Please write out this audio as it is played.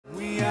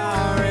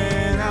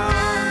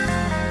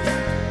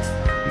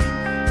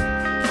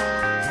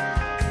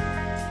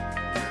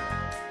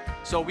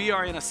So we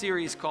are in a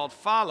series called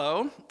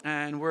Follow,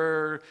 and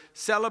we're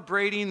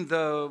celebrating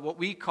what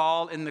we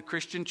call in the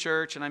Christian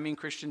church, and I mean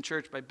Christian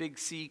church by big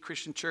C,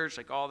 Christian church,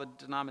 like all the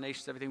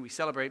denominations, everything we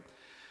celebrate,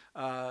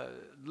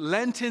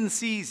 Lenten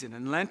season.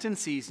 And Lenten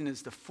season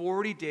is the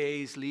 40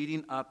 days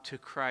leading up to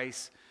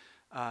Christ's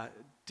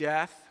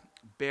death,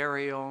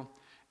 burial,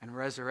 and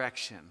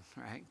resurrection,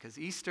 right? Because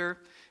Easter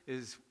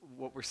is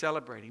what we're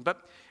celebrating.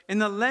 But in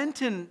the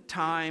Lenten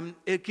time,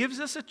 it gives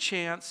us a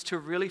chance to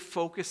really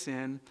focus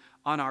in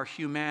on our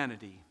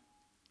humanity,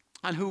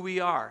 on who we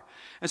are.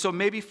 And so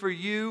maybe for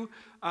you,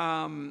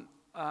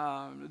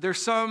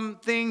 there's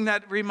something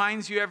that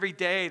reminds you every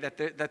day that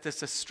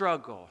there's a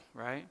struggle,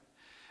 right?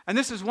 And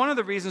this is one of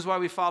the reasons why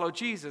we follow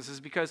Jesus,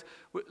 is because,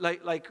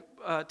 like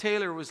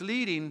Taylor was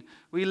leading,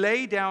 we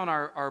lay down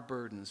our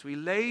burdens. We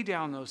lay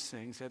down those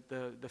things at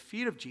the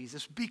feet of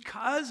Jesus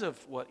because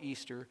of what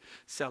Easter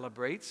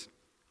celebrates,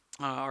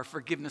 our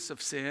forgiveness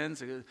of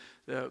sins,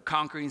 the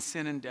conquering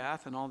sin and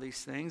death, and all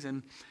these things.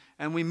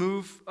 And we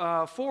move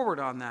forward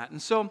on that.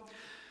 And so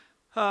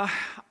I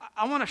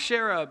want to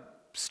share a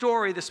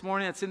story this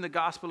morning that's in the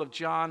Gospel of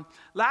John.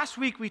 Last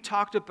week we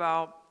talked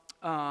about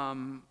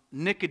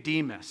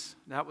Nicodemus.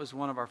 That was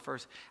one of our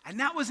first. And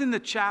that was in the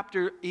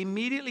chapter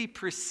immediately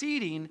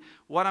preceding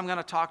what I'm going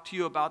to talk to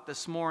you about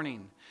this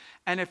morning.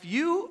 And if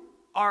you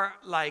are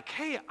like,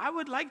 hey, I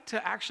would like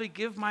to actually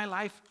give my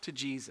life to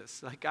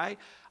Jesus. Like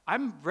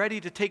I'm ready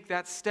to take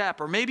that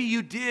step. Or maybe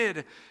you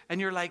did,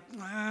 and you're like,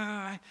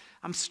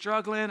 I'm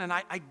struggling, and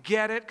I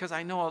get it, because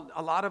I know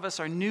a lot of us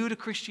are new to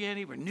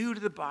Christianity. We're new to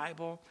the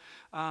Bible.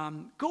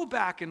 Go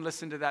back and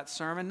listen to that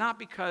sermon, not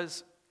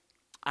because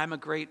I'm a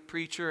great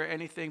preacher or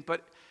anything,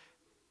 but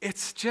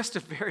it's just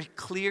a very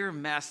clear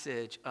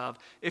message of,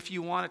 if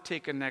you want to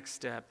take a next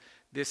step,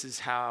 this is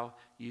how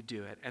you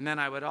do it. And then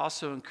I would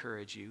also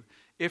encourage you,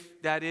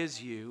 if that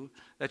is you,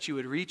 that you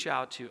would reach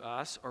out to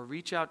us or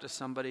reach out to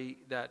somebody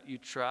that you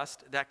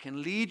trust that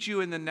can lead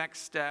you in the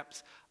next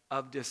steps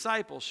of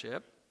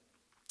discipleship.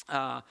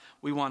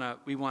 We want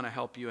to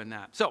help you in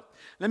that. So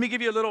let me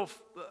give you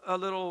a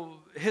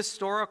little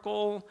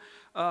historical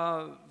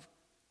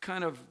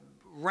kind of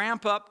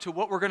ramp up to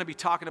what we're going to be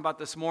talking about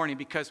this morning,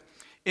 because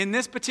in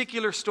this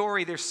particular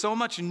story, there's so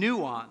much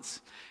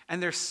nuance,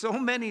 and there's so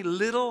many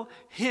little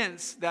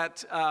hints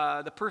that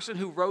the person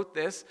who wrote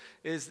this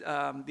is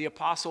the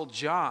Apostle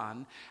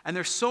John, and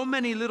there's so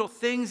many little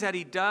things that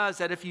he does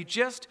that if you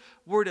just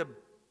were to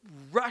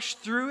rush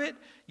through it,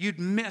 you'd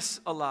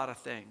miss a lot of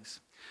things.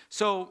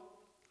 So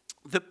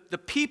the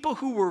people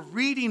who were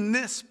reading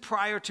this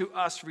prior to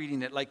us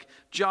reading it, like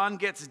John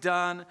gets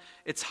done,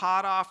 it's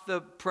hot off the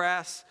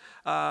press,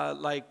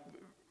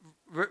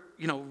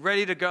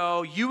 ready to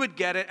go, you would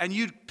get it, and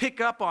you'd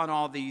pick up on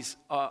all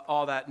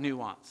that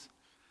nuance.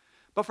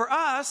 But for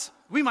us,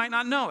 we might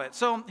not know it.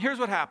 So here's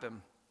what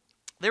happened.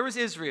 There was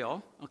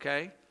Israel,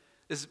 okay?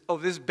 This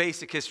is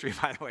basic history,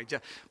 by the way.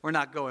 We're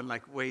not going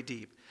like way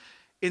deep.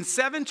 In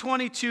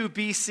 722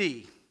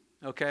 BC,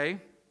 okay,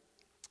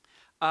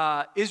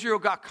 Israel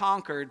got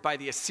conquered by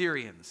the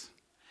Assyrians.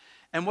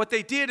 And what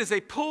they did is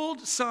they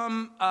pulled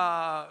some,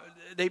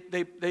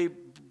 they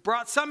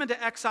brought some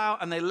into exile,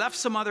 and they left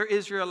some other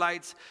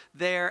Israelites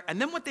there. And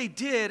then what they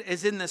did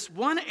is, in this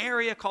one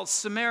area called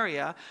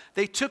Samaria,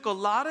 they took a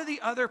lot of the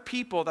other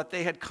people that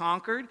they had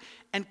conquered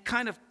and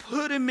kind of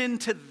put them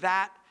into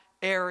that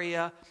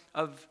area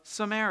of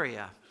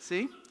Samaria.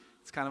 See?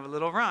 It's kind of a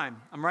little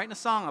rhyme. I'm writing a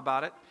song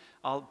about it.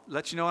 I'll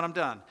let you know when I'm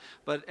done.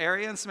 But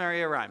area and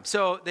Samaria rhyme.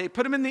 So they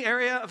put them in the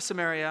area of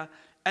Samaria,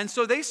 and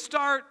so they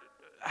start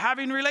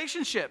having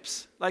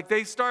relationships. Like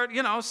they start,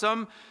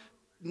 some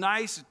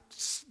nice,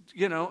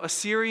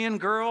 Assyrian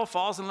girl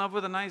falls in love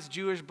with a nice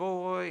Jewish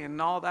boy and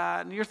all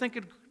that. And you're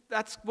thinking,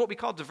 that's what we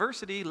call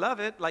diversity. Love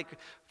it. Like,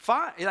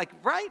 fine. Like,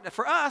 right.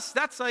 For us,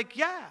 that's like,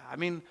 yeah. I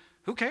mean,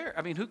 who cares?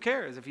 Who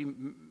cares if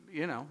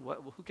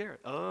who cares?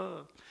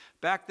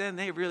 Back then,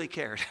 they really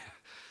cared.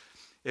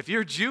 If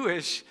you're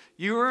Jewish,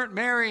 you weren't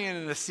marrying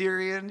an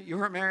Assyrian. You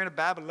weren't marrying a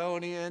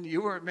Babylonian.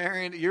 You're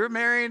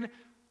marrying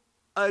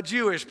a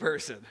Jewish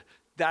person.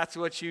 That's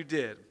what you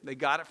did. They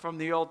got it from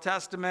the Old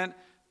Testament.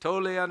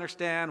 Totally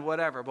understand,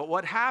 whatever. But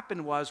what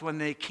happened was, when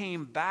they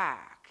came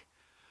back,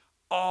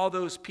 all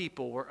those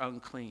people were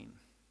unclean.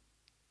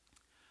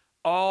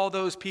 All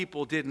those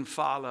people didn't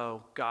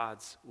follow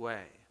God's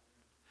way.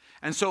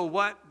 And so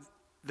what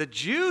the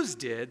Jews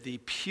did, the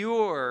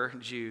pure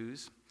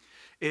Jews,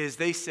 is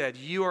they said,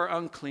 you are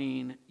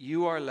unclean,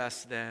 you are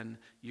less than,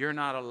 you're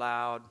not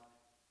allowed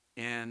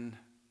in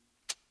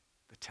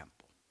the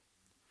temple.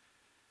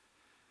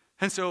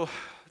 And so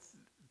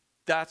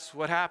that's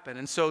what happened.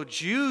 And so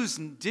Jews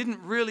didn't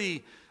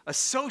really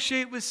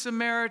associate with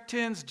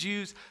Samaritans.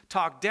 Jews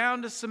talked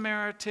down to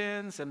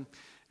Samaritans, and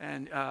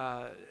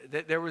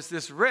there was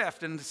this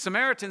rift. And the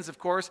Samaritans, of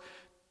course,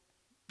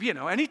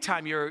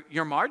 anytime you're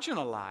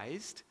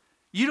marginalized,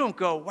 you don't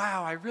go,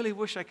 wow, I really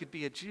wish I could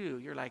be a Jew.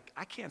 You're like,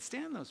 I can't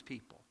stand those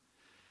people,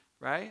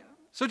 right?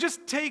 So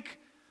just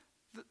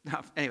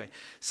anyway.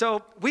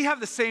 So we have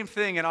the same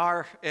thing in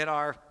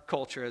our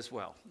culture as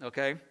well,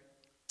 okay?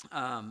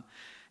 And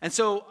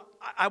so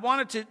I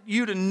wanted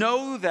you to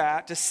know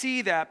that, to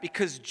see that,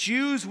 because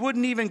Jews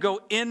wouldn't even go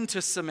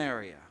into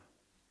Samaria.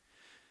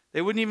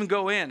 They wouldn't even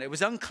go in. It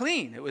was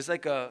unclean. It was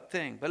like a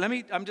thing. But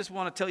I just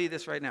want to tell you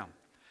this right now.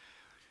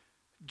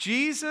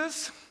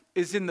 Jesus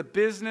is in the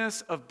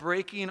business of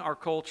breaking our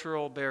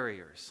cultural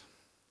barriers.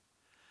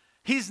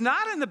 He's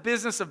not in the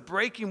business of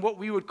breaking what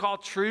we would call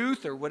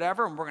truth or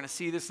whatever, and we're going to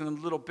see this in a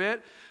little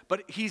bit,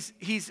 but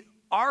he's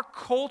our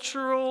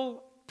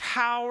cultural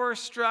power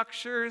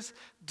structures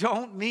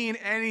don't mean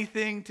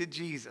anything to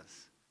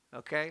Jesus,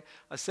 okay?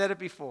 I said it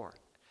before.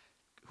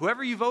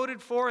 Whoever you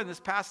voted for in this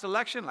past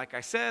election, like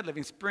I said,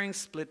 Living Springs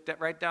split that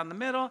right down the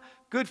middle,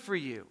 good for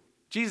you.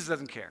 Jesus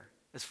doesn't care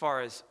as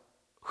far as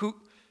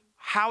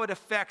how it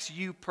affects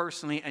you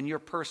personally and your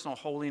personal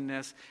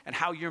holiness and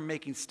how you're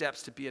making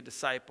steps to be a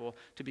disciple,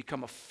 to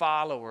become a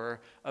follower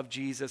of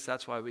Jesus.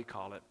 That's why we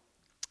call it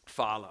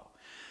follow.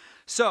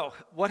 So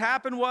what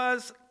happened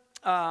was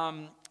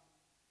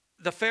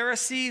the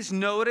Pharisees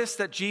noticed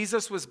that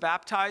Jesus was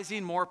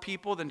baptizing more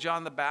people than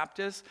John the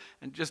Baptist.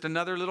 And just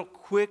another little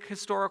quick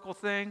historical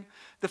thing.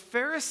 The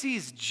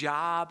Pharisees'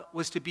 job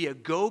was to be a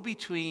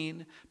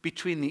go-between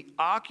between the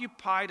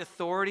occupied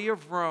authority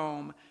of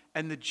Rome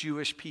and the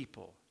Jewish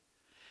people.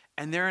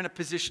 And they're in a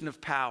position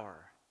of power.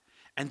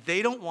 And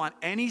they don't want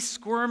any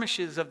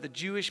skirmishes of the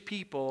Jewish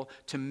people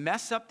to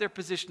mess up their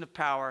position of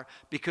power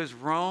because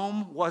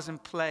Rome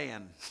wasn't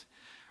playing.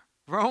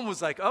 Rome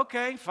was like,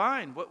 okay,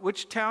 fine.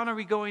 Which town are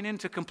we going in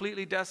to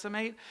completely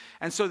decimate?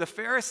 And so the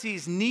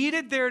Pharisees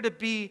needed there to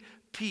be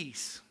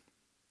peace.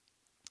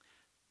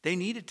 They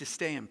needed to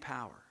stay in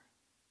power,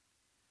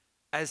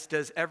 as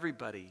does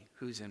everybody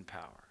who's in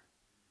power,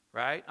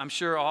 right? I'm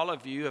sure all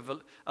of you have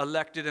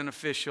elected an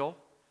official,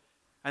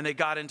 and they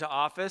got into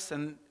office,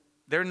 and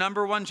their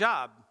number one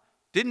job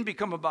didn't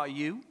become about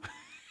you.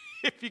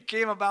 It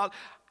became about,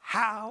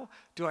 how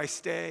do I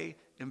stay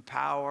in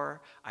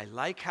power? I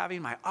like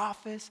having my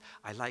office.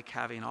 I like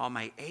having all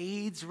my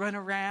aides run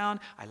around.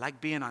 I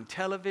like being on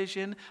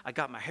television. I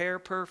got my hair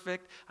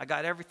perfect. I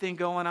got everything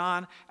going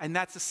on. And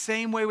that's the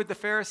same way with the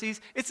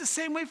Pharisees. It's the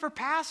same way for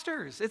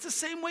pastors. It's the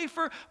same way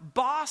for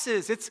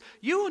bosses. It's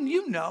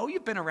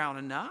you've been around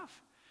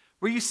enough,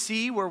 where you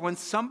see where when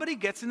somebody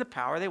gets into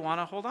power, they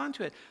want to hold on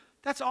to it.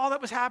 That's all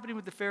that was happening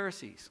with the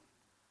Pharisees.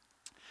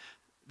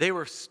 They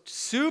were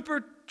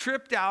super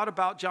tripped out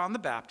about John the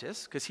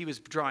Baptist because he was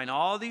drawing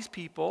all these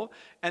people,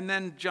 and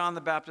then John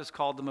the Baptist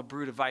called them a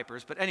brood of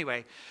vipers. But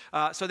anyway,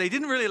 so they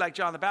didn't really like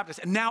John the Baptist.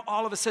 And now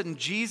all of a sudden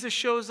Jesus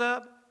shows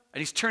up,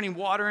 and he's turning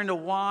water into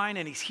wine,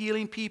 and he's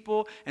healing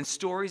people, and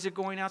stories are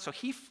going out. So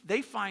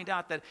they find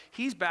out that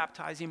he's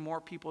baptizing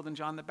more people than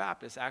John the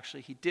Baptist.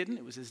 Actually, he didn't.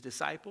 It was his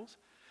disciples.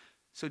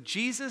 So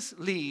Jesus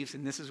leaves,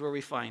 and this is where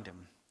we find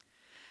him.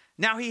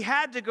 Now, he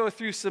had to go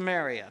through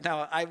Samaria.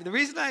 Now, the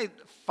reason I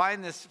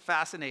find this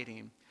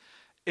fascinating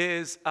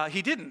is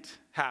he didn't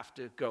have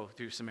to go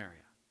through Samaria.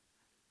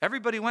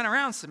 Everybody went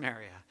around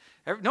Samaria.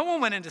 No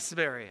one went into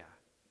Samaria.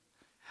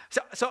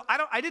 So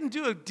I didn't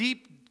do a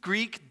deep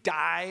Greek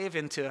dive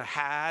into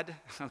had,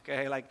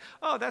 okay, like,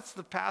 oh, that's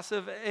the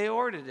passive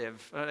aortative,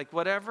 like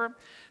whatever.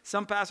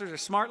 Some pastors are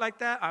smart like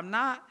that. I'm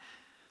not.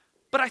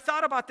 But I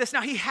thought about this.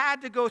 Now, he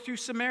had to go through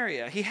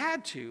Samaria. He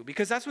had to,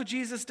 because that's what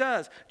Jesus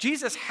does.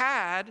 Jesus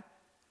had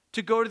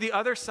to go to the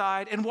other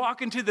side and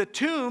walk into the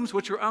tombs,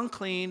 which were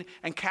unclean,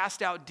 and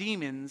cast out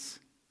demons,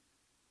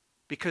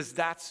 because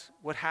that's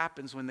what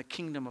happens when the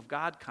kingdom of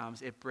God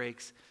comes. It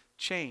breaks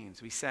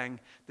chains. We sang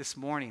this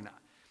morning,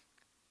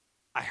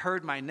 I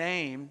heard my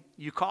name,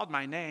 you called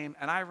my name,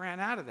 and I ran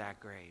out of that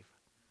grave.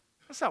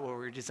 That's not what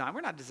we're designed.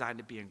 We're not designed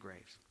to be in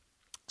graves.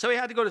 So he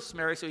had to go to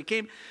Samaria. So he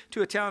came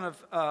to a town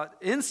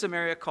in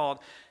Samaria called,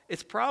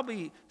 it's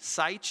probably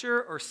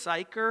Sychar or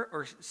Sychar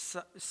or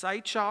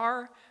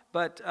Sychar,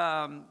 but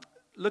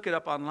look it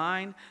up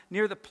online.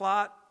 Near the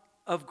plot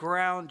of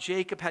ground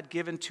Jacob had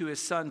given to his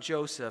son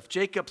Joseph.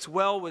 Jacob's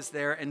well was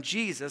there, and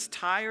Jesus,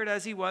 tired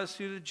as he was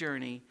through the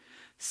journey,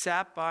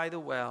 sat by the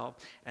well.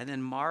 And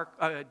then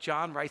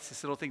John writes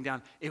this little thing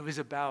down. It was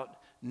about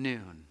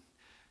noon.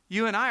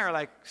 You and I are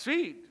like,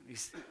 sweet. He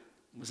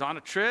was on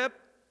a trip.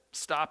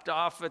 Stopped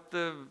off at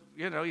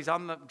he's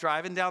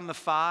driving down the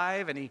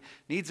 5 and he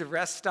needs a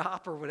rest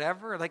stop or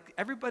whatever. Like,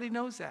 everybody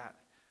knows that.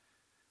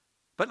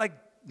 But like,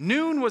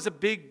 noon was a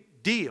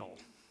big deal.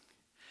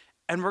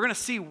 And we're going to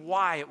see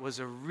why it was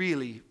a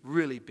really,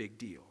 really big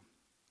deal.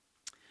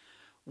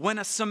 When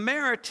a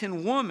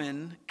Samaritan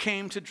woman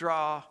came to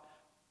draw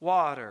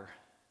water.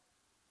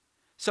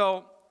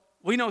 So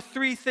we know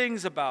 3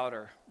 things about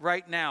her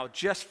right now,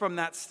 just from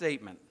that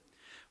statement.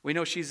 We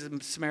know she's a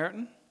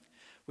Samaritan.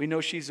 We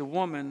know she's a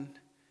woman,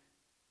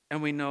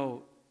 and we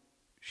know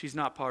she's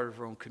not part of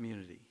her own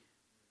community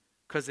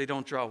because they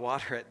don't draw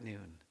water at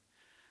noon.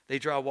 They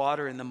draw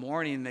water in the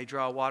morning, they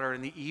draw water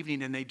in the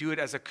evening, and they do it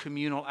as a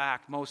communal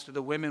act. Most of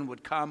the women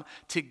would come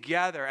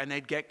together, and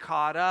they'd get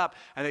caught up,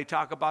 and they'd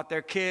talk about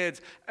their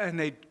kids, and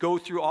they'd go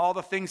through all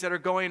the things that are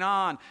going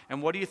on.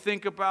 And what do you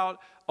think about,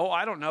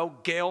 I don't know,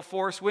 gale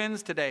force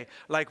winds today?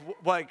 Like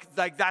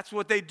that's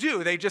what they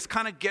do. They just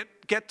kind of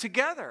get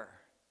together.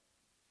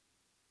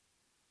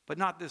 But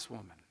not this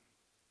woman.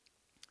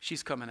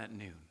 She's coming at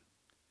noon.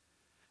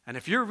 And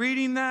if you're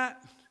reading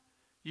that,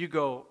 you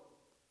go,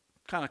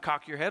 kind of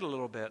cock your head a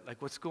little bit,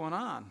 like, what's going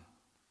on?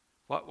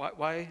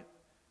 Why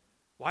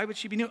would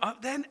she be new?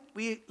 Then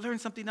we learn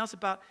something else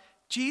about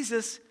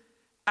Jesus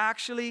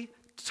actually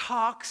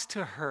talks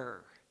to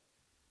her,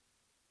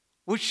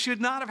 which should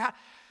not have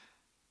happened.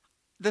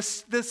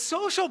 The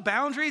social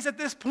boundaries at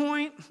this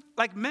point,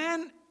 like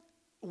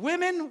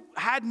women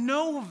had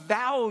no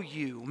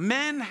value.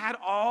 Men had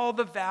all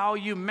the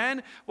value.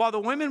 While the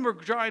women were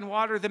drawing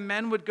water, the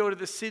men would go to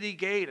the city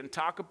gate and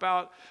talk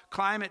about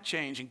climate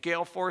change and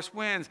gale force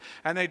winds.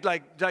 And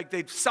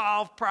they'd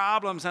solve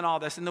problems and all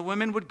this. And the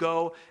women would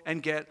go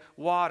and get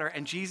water.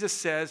 And Jesus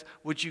says,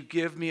 would you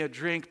give me a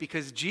drink?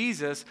 Because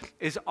Jesus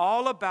is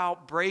all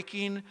about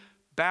breaking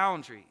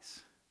boundaries.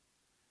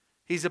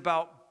 He's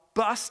about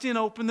busting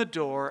open the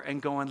door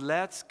and going,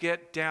 let's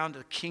get down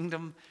to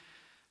kingdom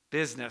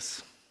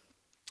business.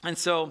 And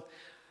so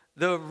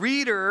the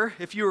reader,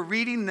 if you were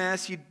reading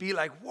this, you'd be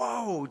like,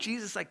 whoa,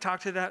 Jesus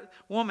talked to that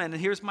woman. And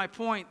here's my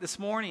point this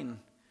morning.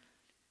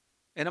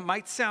 And it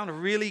might sound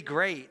really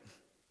great.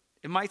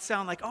 It might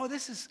sound like,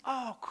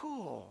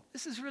 cool.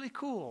 This is really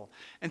cool.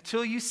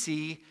 Until you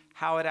see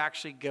how it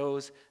actually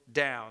goes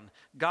down.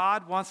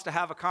 God wants to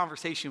have a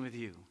conversation with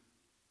you.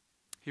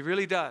 He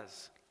really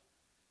does.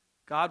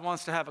 God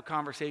wants to have a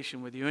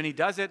conversation with you, and he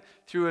does it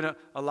through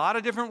a lot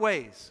of different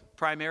ways,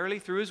 primarily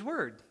through his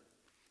word.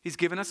 He's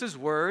given us his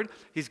word.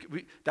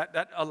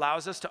 That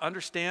allows us to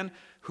understand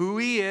who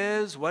he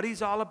is, what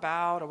he's all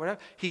about, or whatever.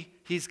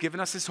 He's given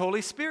us his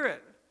Holy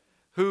Spirit,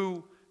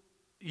 who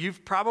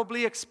you've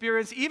probably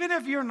experienced, even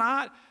if you're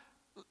not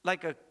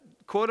like a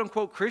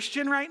quote-unquote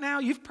Christian right now,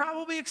 you've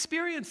probably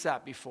experienced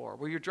that before,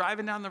 where you're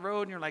driving down the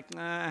road and you're like,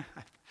 nah,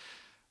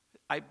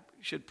 I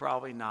should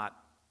probably not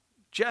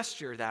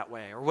gesture that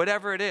way, or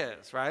whatever it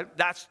is, right?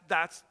 That's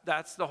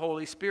the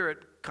Holy Spirit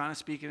kind of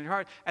speaking in your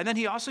heart. And then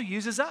he also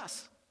uses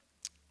us,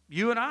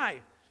 you and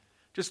I,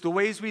 just the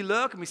ways we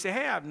look, and we say,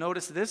 hey, I've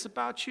noticed this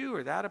about you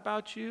or that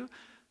about you.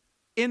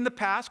 In the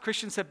past,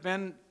 Christians have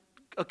been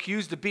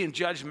accused of being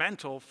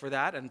judgmental for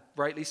that, and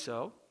rightly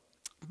so.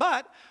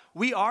 But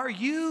we are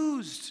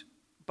used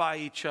by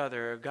each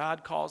other.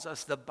 God calls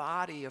us the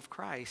body of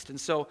Christ. And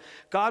so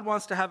God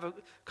wants to have a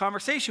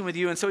conversation with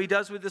you. And so he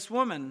does with this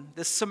woman,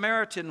 this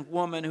Samaritan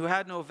woman who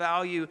had no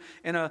value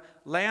in a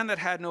land that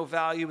had no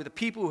value, with a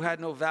people who had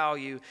no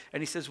value.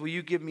 And he says, will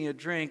you give me a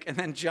drink? And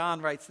then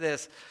John writes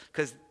this,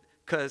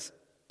 because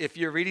if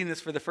you're reading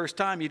this for the first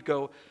time, you'd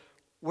go,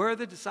 where are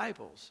the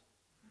disciples?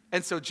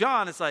 And so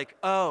John is like,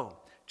 oh,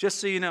 just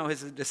so you know,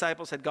 his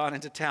disciples had gone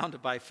into town to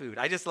buy food.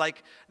 I just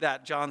like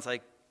that John's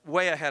like,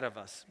 way ahead of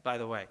us, by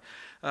the way.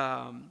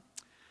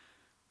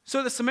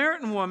 So the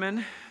Samaritan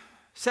woman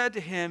said to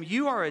him,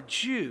 you are a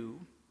Jew,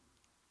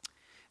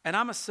 and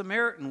I'm a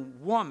Samaritan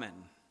woman.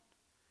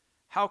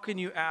 How can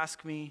you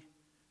ask me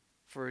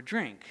for a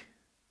drink?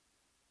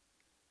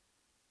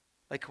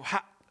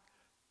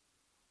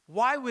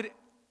 Why would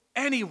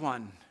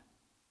anyone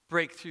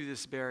break through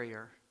this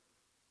barrier?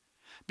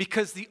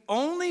 Because the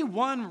only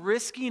one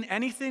risking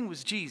anything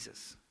was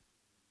Jesus,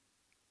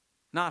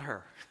 not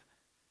her.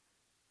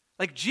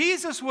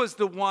 Jesus was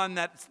the one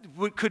that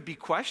could be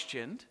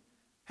questioned.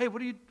 Hey,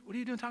 what are you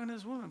doing talking to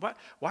this woman?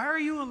 Why are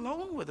you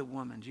alone with a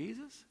woman,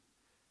 Jesus?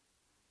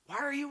 Why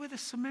are you with a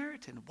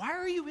Samaritan? Why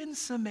are you in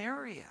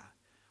Samaria?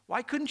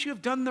 Why couldn't you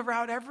have done the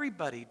route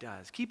everybody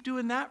does? Keep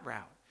doing that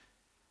route.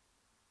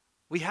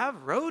 We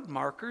have road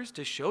markers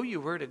to show you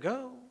where to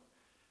go.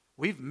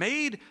 We've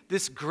made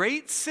this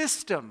great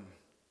system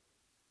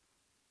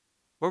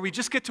where we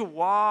just get to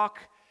walk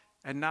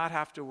and not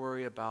have to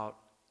worry about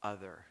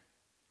other.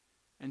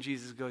 And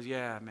Jesus goes,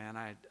 yeah, man,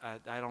 I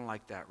don't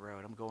like that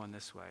road. I'm going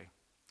this way.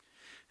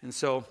 And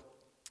so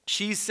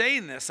she's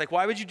saying this,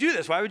 why would you do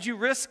this? Why would you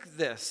risk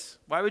this?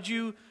 Why would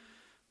you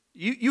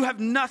have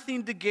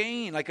nothing to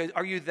gain?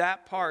 Are you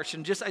that harsh?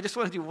 And I just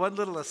want to do one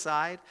little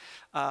aside.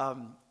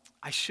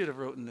 I should have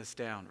written this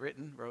down.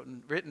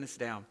 Written this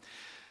down.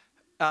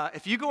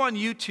 If you go on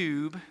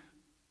YouTube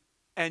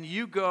and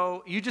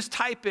you just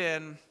type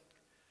in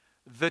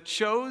 "The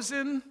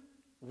Chosen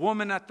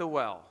Woman at the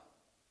Well."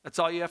 That's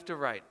all you have to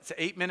write. It's an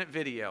 8-minute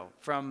video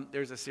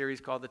there's a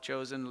series called The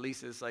Chosen.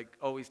 Lisa's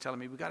always telling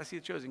me, we got to see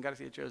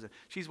The Chosen.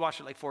 She's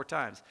watched it 4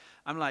 times.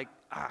 I'm like,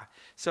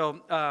 So,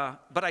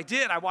 but I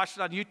did. I watched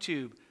it on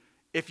YouTube.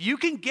 If you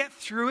can get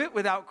through it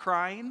without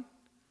crying,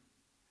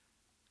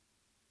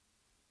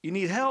 you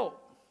need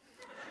help.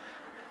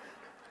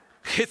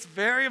 It's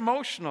very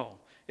emotional.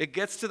 It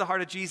gets to the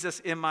heart of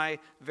Jesus, in my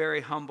very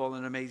humble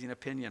and amazing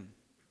opinion.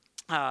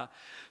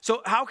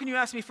 So how can you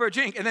ask me for a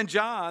drink? And then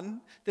John,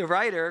 the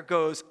writer,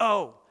 goes,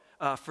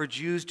 for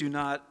Jews do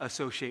not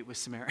associate with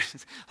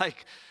Samaritans.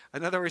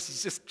 In other words,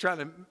 he's just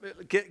trying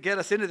to get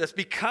us into this,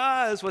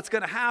 because what's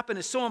going to happen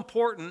is so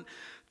important.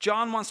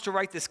 John wants to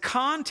write this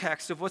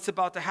context of what's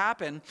about to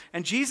happen.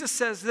 And Jesus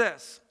says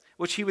this,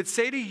 which he would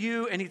say to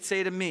you and he'd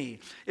say to me.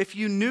 If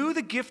you knew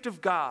the gift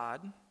of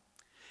God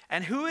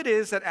and who it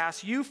is that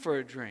asks you for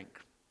a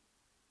drink,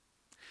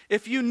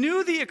 If you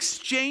knew the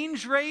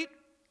exchange rate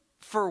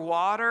for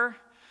water,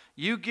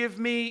 you give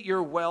me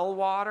your well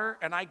water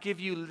and I give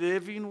you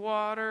living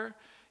water,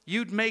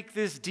 you'd make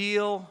this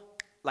deal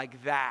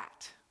like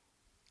that.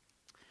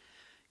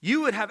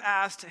 You would have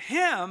asked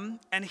him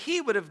and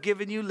he would have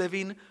given you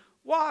living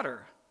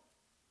water.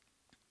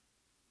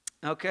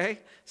 Okay?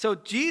 So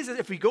Jesus,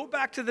 if we go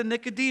back to the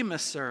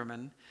Nicodemus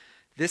sermon,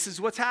 this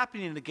is what's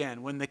happening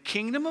again. When the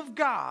kingdom of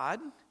God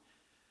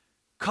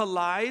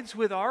collides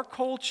with our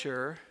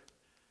culture,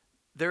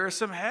 there are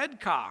some head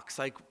cocks.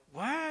 Like,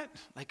 what?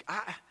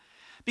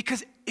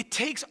 Because it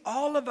takes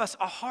all of us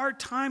a hard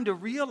time to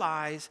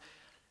realize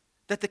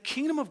that the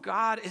kingdom of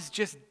God is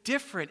just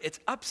different. It's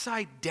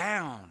upside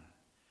down.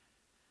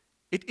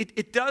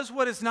 It does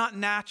what is not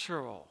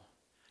natural.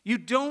 You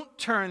don't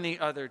turn the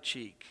other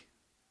cheek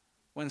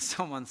when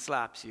someone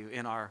slaps you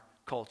in our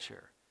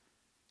culture.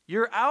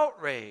 You're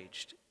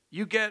outraged.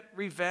 You get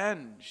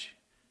revenge.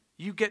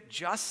 You get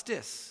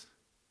justice.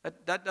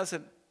 That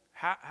doesn't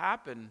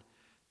happen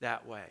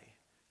that way.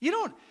 You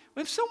don't,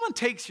 when someone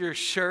takes your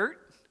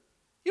shirt,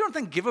 you don't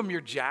then give them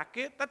your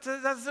jacket.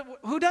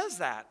 Who does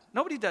that?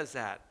 Nobody does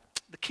that.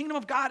 The kingdom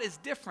of God is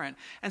different.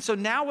 And so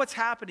now what's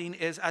happening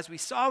is, as we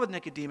saw with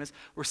Nicodemus,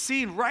 we're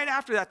seeing right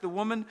after that the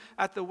woman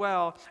at the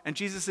well, and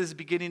Jesus is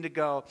beginning to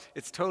go,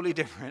 it's totally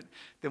different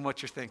than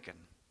what you're thinking.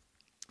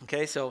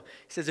 Okay, so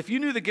he says, if you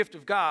knew the gift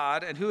of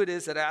God and who it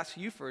is that asks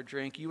you for a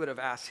drink, you would have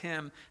asked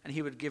him, and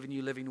he would have given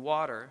you living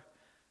water.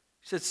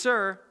 He said,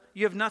 sir,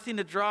 you have nothing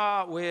to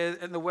draw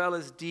with, and the well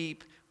is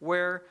deep.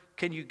 Where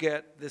can you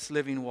get this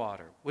living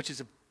water? Which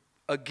is,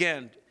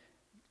 again,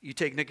 you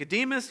take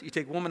Nicodemus, you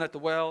take woman at the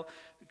well.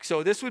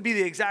 So this would be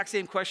the exact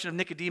same question of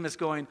Nicodemus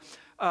going,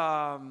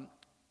 a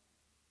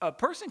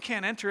person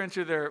can't enter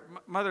into their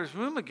mother's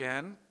womb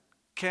again,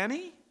 can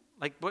he?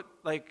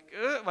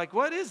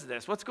 What is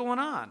this? What's going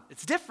on?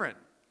 It's different.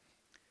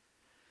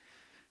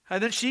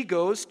 And then she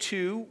goes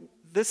to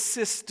the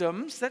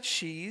systems that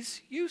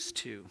she's used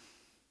to.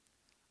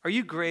 Are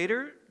you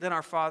greater than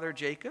our father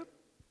Jacob,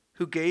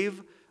 who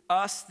gave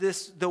us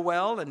the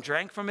well and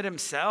drank from it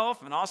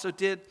himself, and also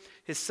did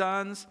his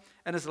sons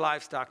and his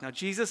livestock? Now,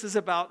 Jesus is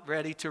about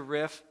ready to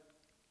riff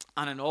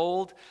on an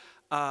old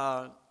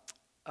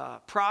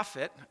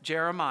prophet,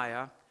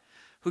 Jeremiah,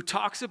 who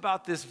talks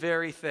about this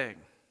very thing.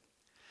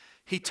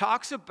 He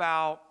talks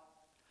about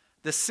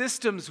the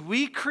systems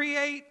we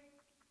create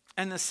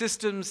and the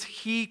systems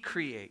he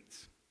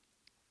creates.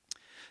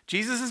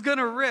 Jesus is going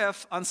to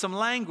riff on some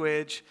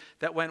language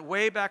that went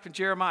way back in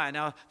Jeremiah.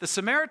 Now, the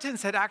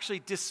Samaritans had actually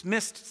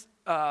dismissed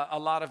a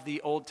lot of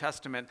the Old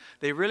Testament.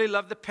 They really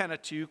loved the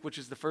Pentateuch, which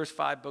is the first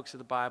 5 books of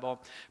the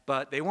Bible,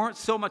 but they weren't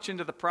so much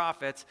into the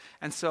prophets.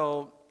 And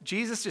so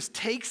Jesus just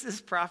takes this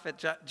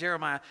prophet,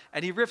 Jeremiah,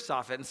 and he riffs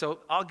off it. And so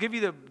I'll give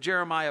you the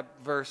Jeremiah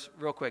verse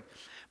real quick.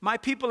 My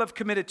people have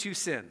committed 2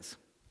 sins.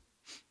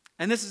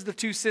 And this is the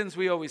 2 sins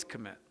we always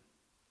commit.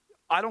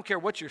 I don't care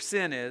what your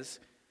sin is.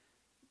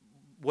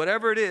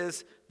 Whatever it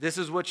is, this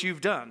is what you've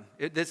done.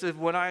 This is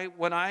when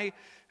I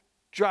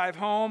drive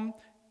home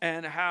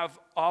and have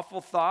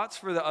awful thoughts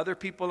for the other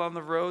people on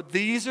the road.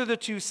 These are the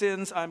 2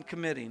 sins I'm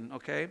committing,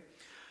 okay?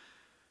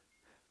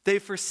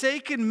 They've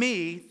forsaken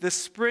me, the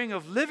spring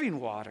of living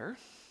water.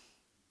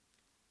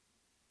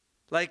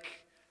 Like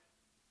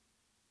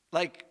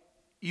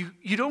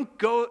you don't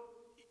go,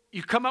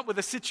 you come up with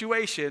a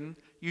situation,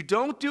 you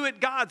don't do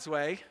it God's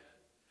way,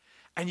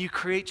 and you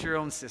create your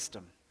own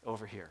system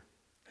over here.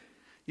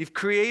 You've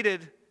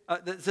created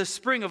the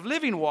spring of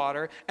living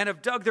water and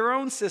have dug their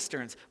own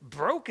cisterns,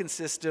 broken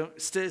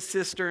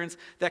cisterns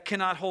that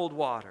cannot hold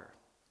water.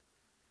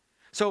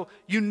 So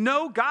you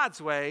know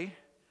God's way,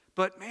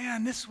 but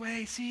man, this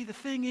way, see, the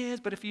thing is,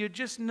 but if you had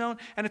just known,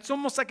 and it's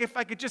almost like if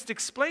I could just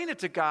explain it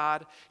to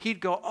God, he'd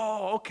go,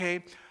 oh,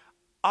 okay,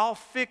 I'll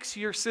fix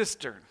your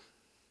cistern.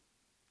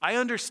 I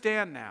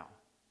understand now.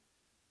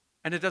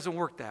 And it doesn't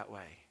work that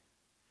way.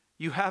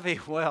 You have a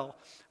well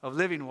of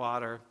living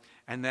water,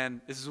 and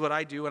then this is what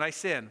I do when I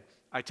sin.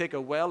 I take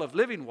a well of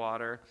living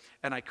water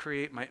and I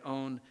create my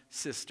own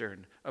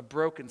cistern, a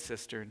broken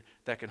cistern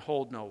that can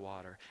hold no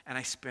water. And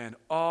I spend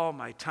all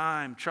my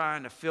time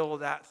trying to fill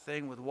that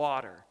thing with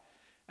water,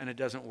 and it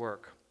doesn't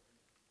work.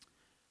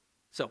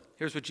 So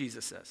here's what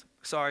Jesus says.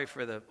 Sorry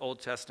for the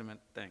Old Testament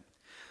thing.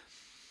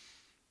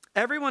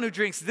 Everyone who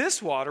drinks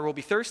this water will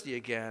be thirsty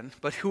again,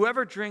 but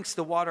whoever drinks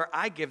the water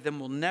I give them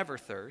will never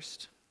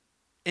thirst.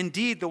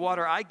 Indeed, the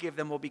water I give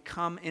them will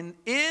become in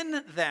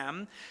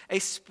them a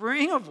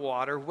spring of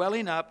water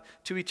welling up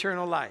to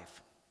eternal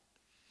life.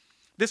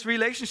 This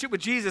relationship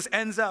with Jesus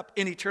ends up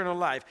in eternal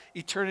life,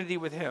 eternity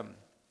with him.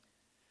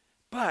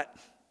 But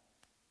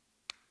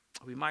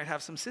we might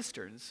have some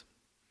cisterns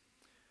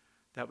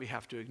that we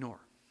have to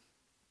ignore,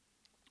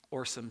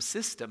 or some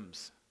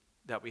systems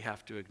that we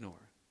have to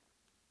ignore.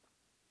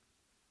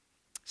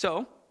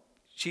 So,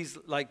 she's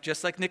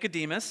just like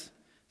Nicodemus,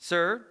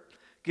 sir,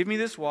 give me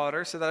this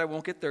water so that I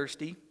won't get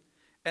thirsty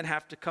and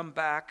have to come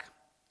back,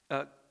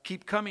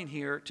 keep coming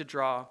here to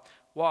draw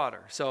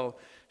water. So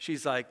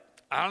she's like,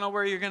 I don't know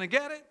where you're going to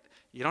get it.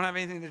 you don't have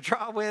anything to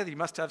draw with. You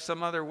must have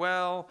some other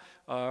well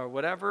or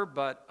whatever.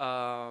 But,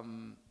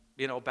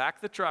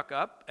 back the truck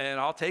up and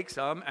I'll take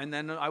some. And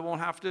then I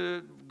won't have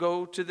to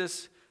go to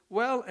this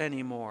well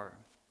anymore.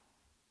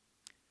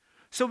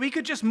 So we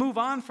could just move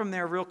on from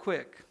there real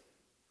quick.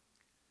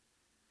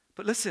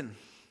 But listen,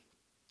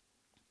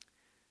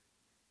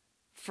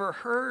 for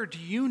her, do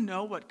you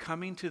know what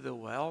coming to the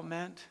well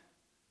meant?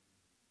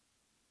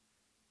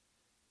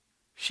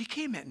 She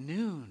came at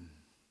noon.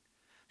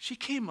 She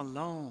came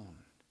alone.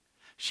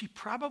 She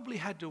probably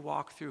had to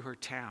walk through her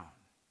town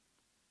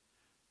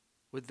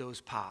with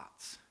those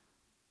pots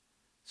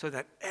so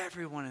that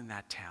everyone in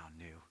that town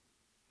knew,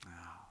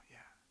 oh, yeah,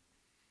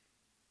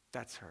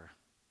 that's her.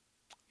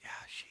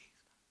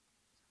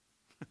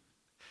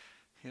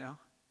 Yeah,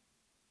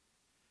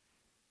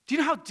 Do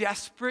you know how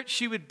desperate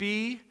she would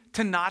be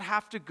to not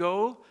have to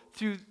go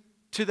to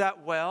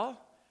that well?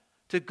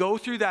 To go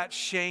through that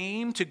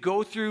shame, to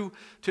go through,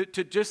 to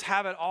just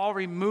have it all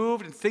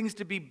removed and things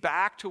to be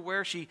back to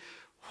where she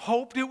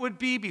hoped it would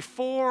be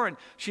before, and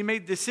she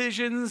made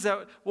decisions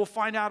that we'll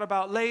find out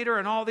about later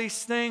and all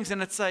these things.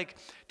 And it's like,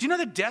 do you know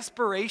the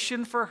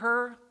desperation for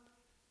her?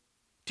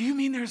 Do you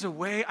mean there's a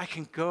way I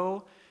can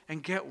go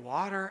and get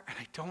water and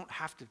I don't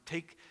have to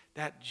take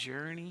that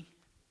journey?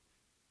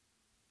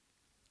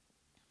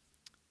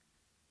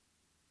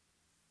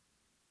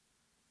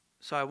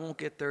 So I won't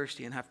get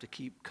thirsty and have to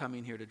keep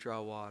coming here to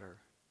draw water.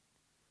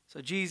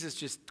 So Jesus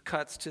just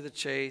cuts to the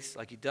chase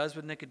like he does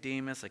with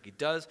Nicodemus, like he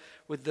does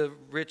with the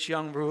rich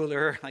young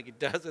ruler, like he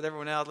does with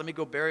everyone else. Let me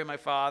go bury my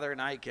father.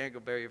 Now you can't go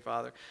bury your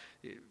father.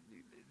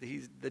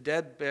 Let the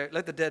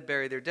dead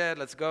bury their dead.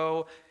 Let's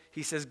go.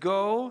 He says,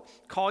 go,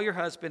 call your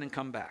husband and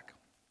come back.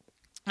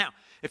 Now,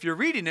 if you're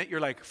reading it, you're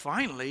like,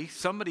 finally,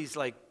 somebody's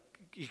like,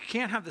 you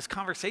can't have this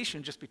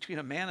conversation just between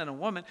a man and a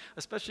woman,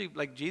 especially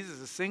like Jesus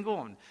is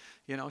single and,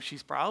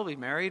 she's probably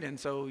married, and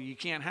so you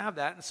can't have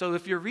that. And so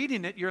if you're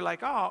reading it, you're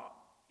like, oh,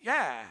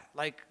 yeah,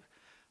 like,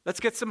 let's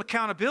get some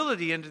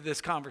accountability into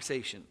this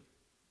conversation.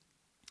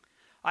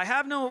 I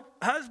have no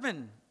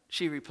husband,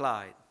 she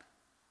replied.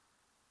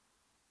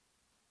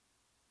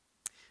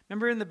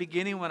 Remember in the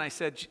beginning when I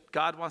said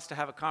God wants to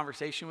have a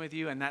conversation with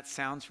you, and that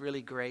sounds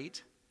really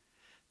great?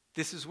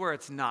 This is where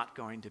it's not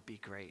going to be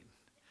great.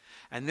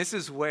 And this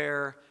is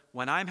where,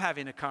 when I'm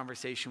having a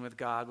conversation with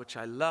God, which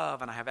I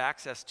love and I have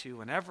access to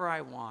whenever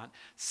I want,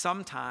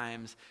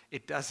 sometimes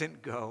it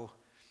doesn't go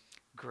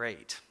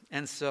great.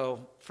 And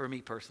so, for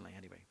me personally,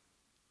 anyway,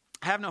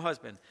 I have no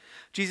husband.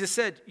 Jesus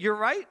said, you're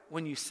right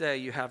when you say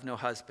you have no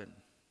husband.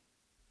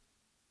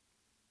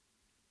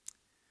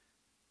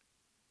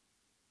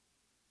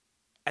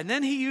 And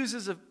then he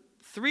uses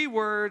three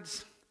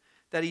words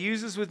that he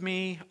uses with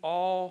me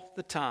all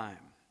the time.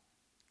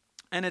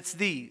 And it's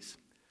these.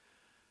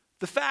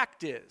 The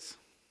fact is.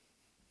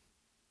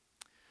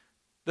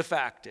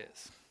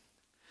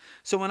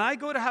 So when I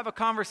go to have a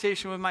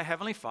conversation with my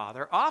Heavenly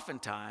Father,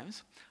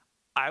 oftentimes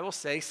I will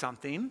say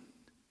something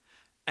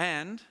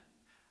and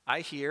I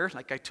hear,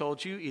 like I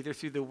told you, either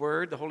through the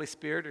Word, the Holy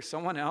Spirit, or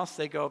someone else,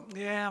 they go,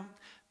 yeah,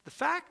 the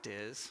fact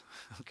is,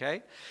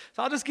 okay?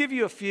 So I'll just give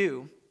you a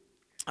few.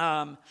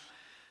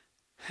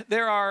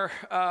 There are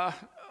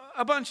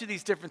a bunch of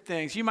these different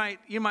things. You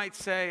might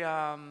say,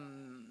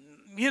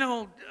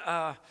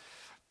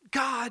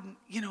 God,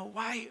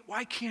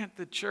 why can't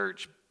the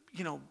church,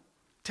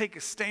 take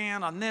a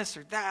stand on this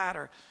or that?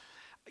 Or,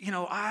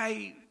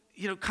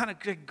 kind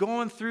of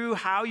going through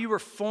how you were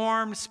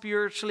formed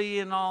spiritually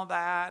and all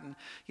that. And,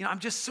 I'm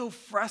just so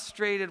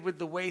frustrated with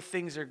the way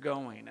things are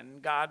going.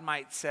 And God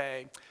might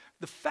say,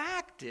 the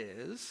fact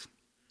is,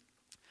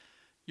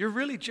 you're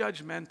really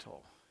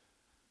judgmental.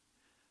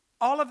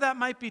 All of that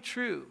might be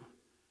true.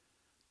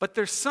 But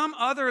there's some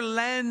other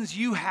lens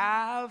you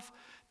have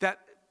that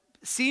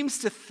seems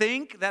to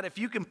think that if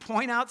you can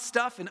point out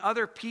stuff in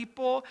other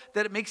people,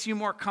 that it makes you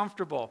more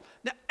comfortable.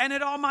 And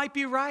it all might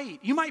be right.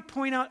 You might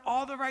point out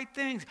all the right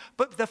things.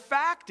 But the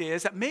fact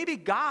is that maybe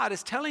God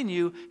is telling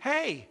you,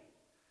 hey,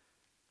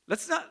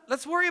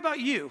 let's worry about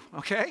you,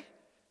 okay?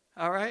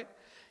 All right?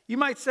 You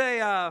might say,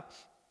 God,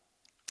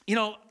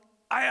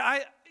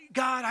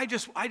 I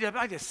just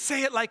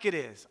say it like it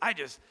is. I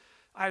just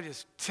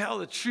tell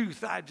the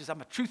truth.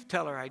 I'm a truth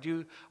teller. I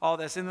do all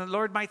this. And the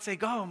Lord might say,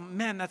 oh,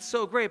 man, that's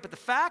so great. But the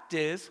fact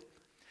is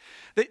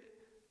that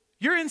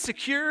you're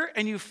insecure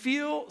and you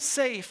feel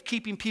safe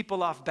keeping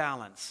people off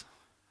balance.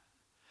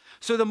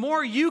 So the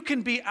more you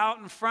can be out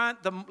in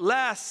front, the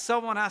less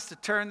someone has to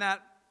turn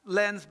that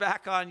lens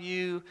back on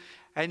you.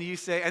 And you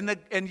say,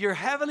 and your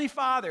Heavenly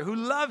Father who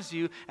loves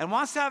you and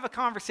wants to have a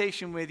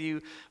conversation with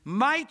you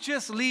might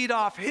just lead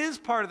off his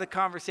part of the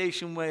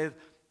conversation with,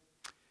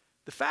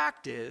 the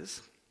fact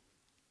is,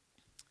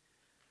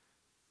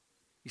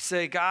 you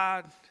say,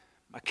 God,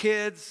 my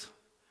kids,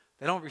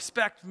 they don't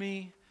respect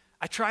me.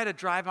 I try to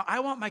drive them. I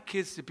want my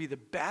kids to be the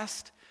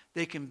best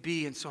they can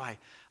be. And so I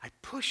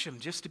push them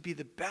just to be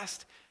the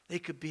best they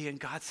could be. And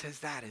God says,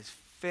 that is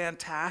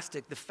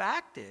fantastic. The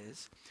fact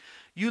is,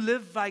 you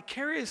live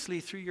vicariously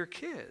through your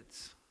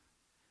kids.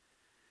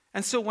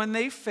 And so when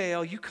they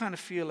fail, you kind of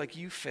feel like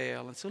you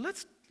fail. And so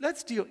let's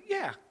deal.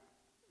 Yeah,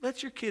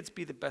 let your kids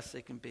be the best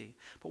they can be.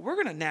 But we're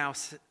going to now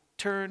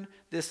turn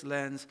this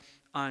lens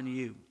on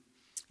you.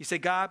 You say,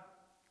 God,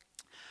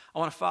 I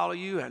want to follow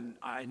you, and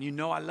you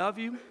know I love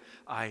you.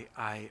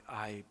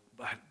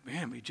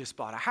 Man, we just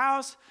bought a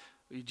house.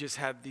 We just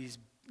have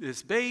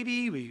this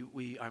baby.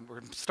 We're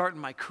starting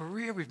my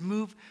career. We've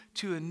moved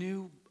to a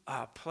new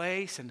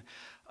place, and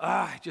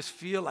I just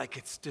feel like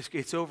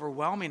it's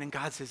overwhelming. And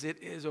God says,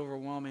 it is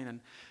overwhelming, and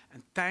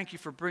thank you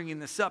for bringing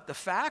this up. The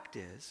fact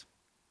is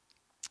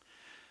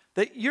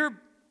that your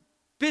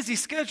busy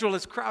schedule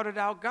has crowded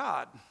out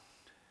God.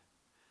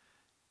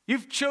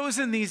 You've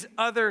chosen these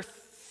other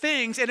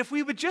things, and if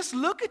we would just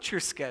look at your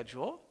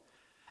schedule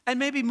and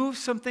maybe move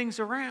some things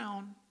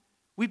around,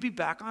 we'd be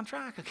back on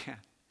track again.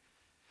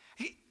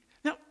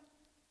 Now,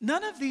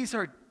 none of these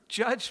are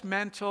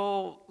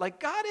judgmental. Like,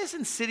 God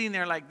isn't sitting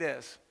there like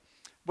this,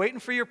 waiting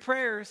for your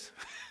prayers.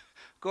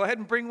 Go ahead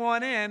and bring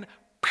one in.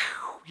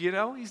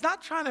 He's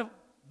not trying to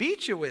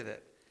beat you with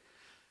it.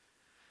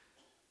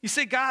 You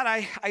say, God,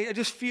 I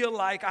just feel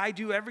like I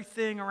do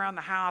everything around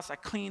the house. I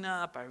clean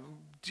up. I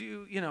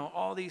do,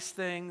 all these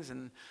things,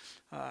 and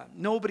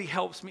nobody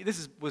helps me.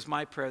 Was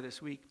my prayer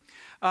this week.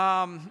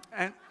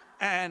 Nobody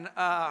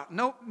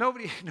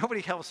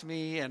helps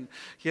me, and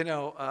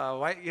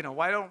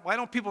why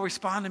don't people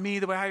respond to me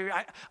the way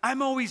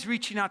I'm always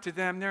reaching out to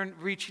them. They're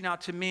reaching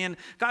out to me, and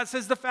God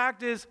says the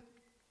fact is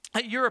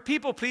that you're a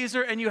people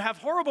pleaser and you have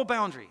horrible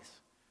boundaries.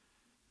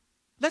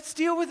 Let's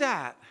deal with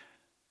that.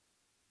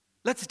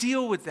 Let's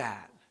deal with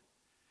that.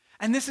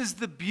 And this is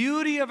the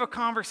beauty of a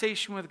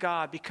conversation with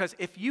God, because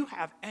if you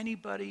have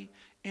anybody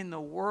in the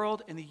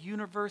world, in the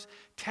universe,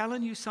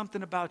 telling you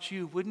something about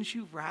you, wouldn't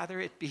you rather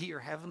it be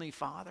your Heavenly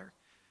Father?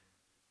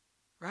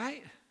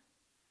 Right?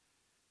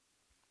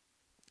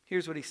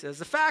 Here's what he says.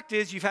 The fact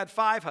is, you've had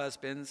 5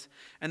 husbands,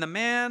 and the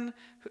man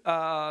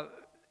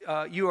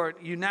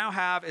you now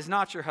have is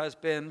not your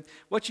husband.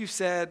 What you've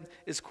said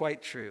is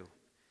quite true.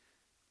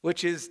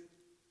 Which is,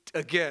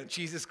 again,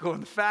 Jesus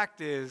going, the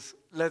fact is,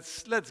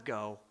 let's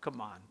go.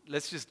 Come on.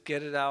 Let's just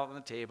get it out on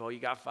the table. You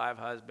got 5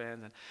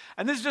 husbands.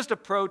 And this is just a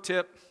pro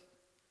tip.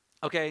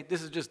 Okay,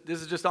 this is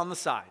just on the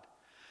side.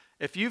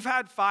 If you've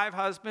had 5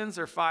 husbands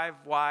or 5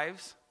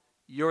 wives,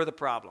 you're the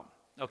problem.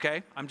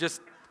 Okay?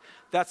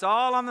 That's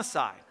all on the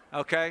side.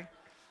 Okay?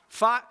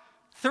 5,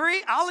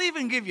 3, I'll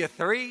even give you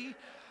 3.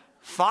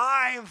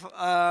 5,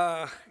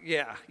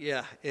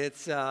 yeah.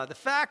 It's, the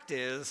fact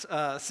is,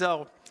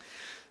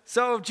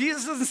 so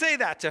Jesus doesn't say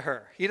that to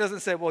her. He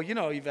doesn't say, well,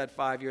 you've had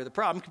 5, you're the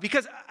problem.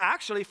 Because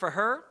actually for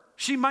her,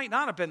 she might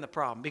not have been the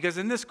problem. Because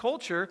in this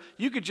culture,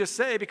 you could just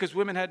say, because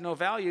women had no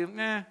value,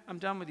 I'm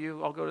done with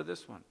you, I'll go to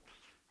this one.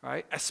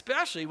 Right?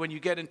 Especially when you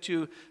get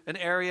into an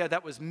area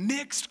that was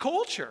mixed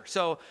culture.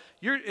 So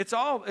it's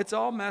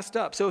all messed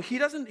up. So he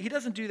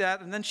doesn't do that.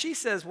 And then she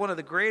says one of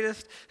the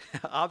greatest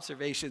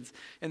observations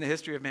in the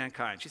history of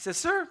mankind. She says,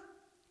 sir,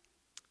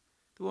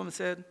 the woman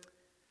said,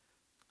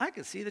 I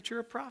can see that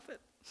you're a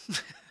prophet.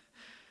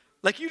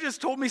 Like, you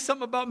just told me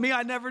something about me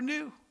I never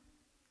knew.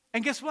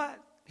 And guess what?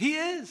 He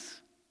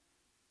is.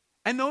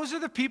 And those are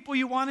the people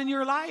you want in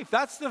your life.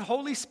 That's the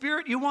Holy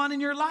Spirit you want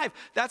in your life.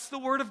 That's the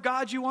Word of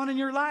God you want in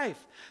your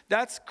life.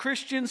 That's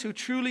Christians who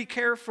truly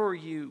care for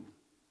you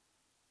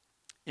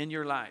in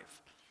your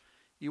life.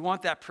 You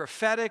want that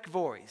prophetic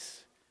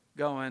voice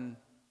going,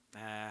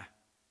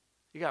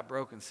 you got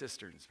broken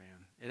cisterns,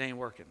 man. It ain't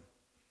working.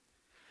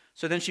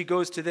 So then she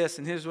goes to this,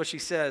 and here's what she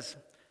says,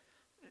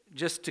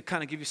 just to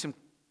kind of give you some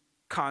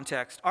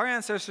context. Our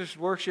ancestors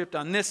worshipped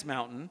on this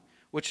mountain,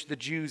 which the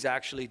Jews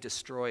actually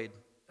destroyed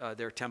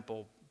their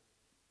temple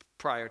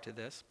prior to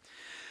this.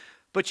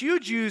 But you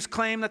Jews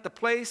claim that the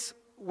place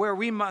where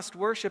we must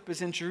worship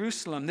is in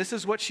Jerusalem. This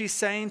is what she's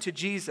saying to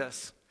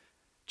Jesus.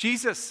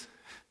 Jesus,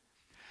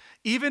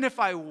 even if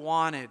I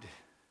wanted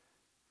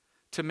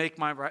to make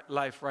my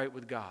life right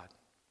with God,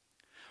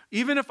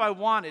 even if I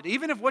wanted,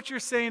 even if what you're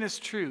saying is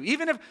true,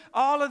 even if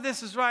all of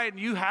this is right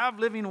and you have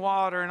living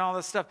water and all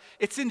this stuff,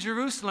 it's in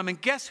Jerusalem. And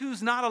guess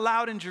who's not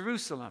allowed in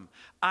Jerusalem?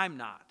 I'm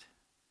not.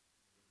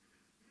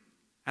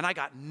 And I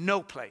got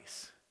no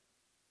place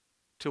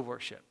to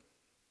worship.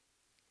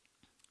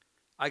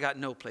 I got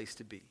no place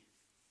to be.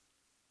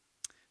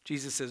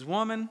 Jesus says,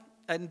 woman,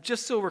 and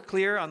just so we're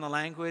clear on the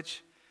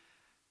language,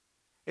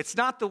 it's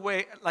not the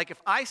way, like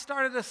if I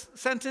started a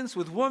sentence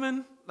with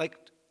woman, like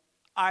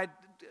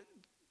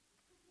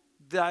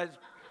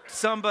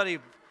somebody,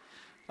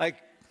 like,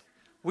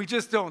 we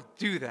just don't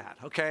do that,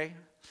 okay?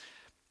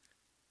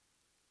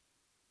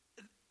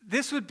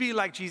 This would be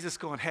like Jesus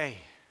going, hey,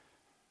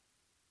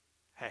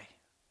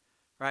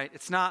 right?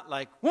 It's not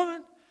like,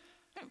 woman,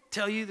 I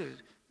tell you there's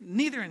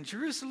neither in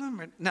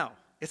Jerusalem or, no,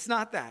 it's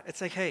not that. It's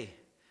like, hey,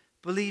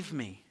 believe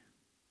me.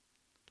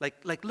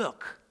 Like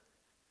look.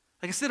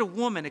 Like instead of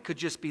woman, it could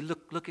just be,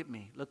 look at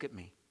me.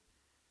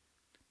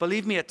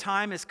 Believe me, a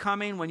time is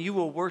coming when you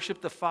will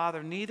worship the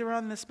Father neither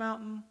on this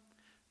mountain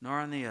nor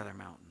on the other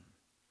mountain.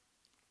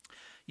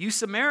 You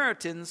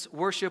Samaritans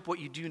worship what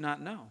you do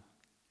not know.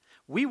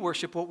 We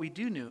worship what we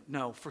do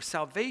know. For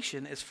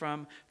salvation is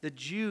from the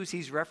Jews.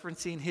 He's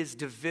referencing his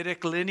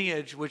Davidic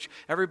lineage, which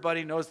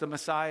everybody knows the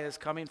Messiah is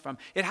coming from.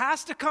 It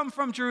has to come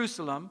from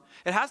Jerusalem.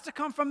 It has to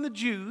come from the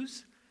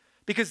Jews,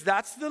 because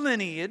that's the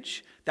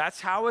lineage.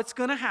 That's how it's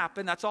going to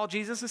happen. That's all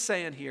Jesus is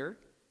saying here.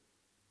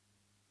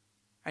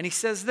 And he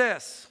says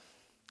this,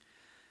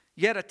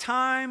 yet a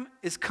time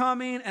is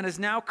coming and has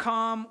now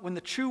come when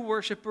the true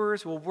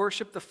worshipers will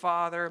worship the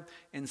Father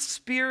in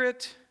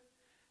spirit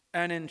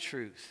and in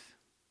truth.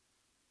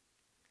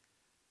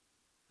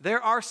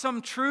 There are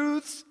some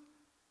truths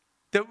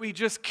that we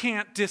just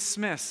can't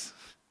dismiss.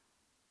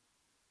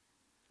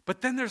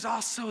 But then there's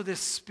also this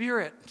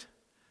spirit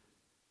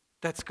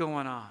that's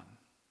going on.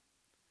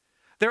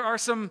 There are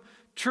some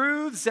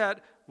truths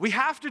that we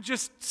have to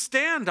just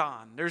stand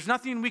on. There's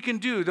nothing we can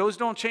do. Those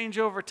don't change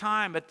over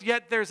time. But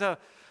yet there's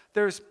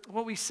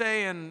what we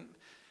say, and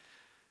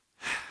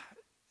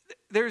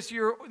there's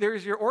your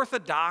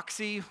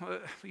orthodoxy,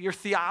 your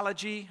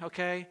theology,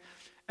 okay?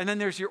 And then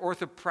there's your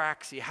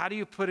orthopraxy. How do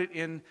you put it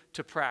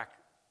into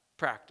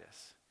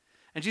practice?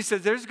 And she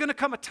says there's going to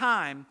come a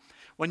time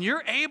when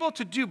you're able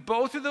to do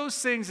both of those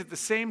things at the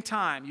same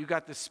time. You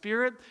got the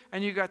spirit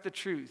and you got the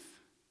truth.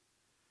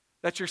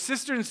 That your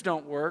cisterns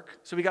don't work,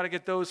 so we got to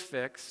get those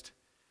fixed.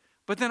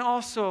 But then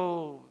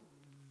also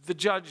the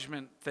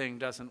judgment thing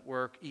doesn't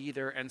work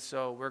either, and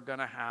so we're going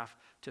to have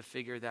to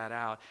figure that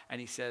out. And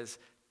he says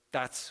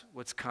that's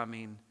what's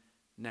coming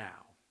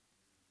now.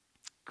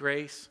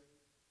 Grace,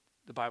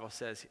 the Bible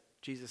says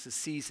Jesus is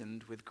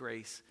seasoned with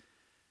grace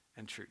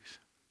and truth.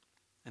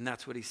 And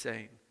that's what he's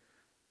saying.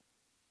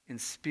 In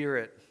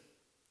spirit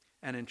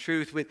and in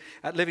truth.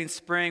 At Living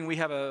Spring,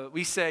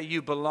 we say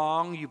you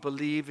belong, you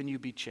believe, and you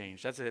be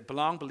changed. That's it.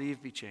 Belong,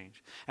 believe, be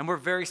changed. And we're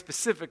very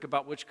specific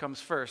about which comes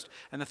first.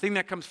 And the thing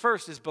that comes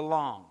first is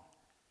belong.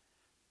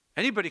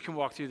 Anybody can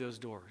walk through those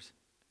doors.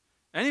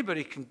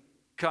 Anybody can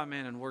come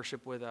in and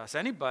worship with us.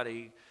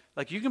 Anybody.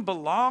 Like, you can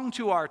belong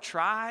to our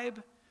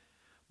tribe,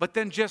 but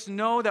then just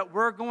know that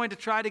we're going to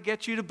try to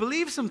get you to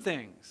believe some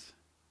things.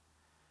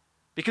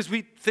 Because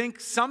we think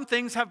some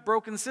things have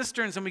broken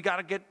cisterns and we got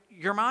to get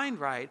your mind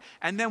right.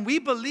 And then we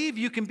believe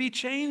you can be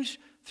changed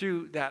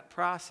through that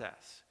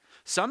process.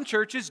 Some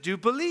churches do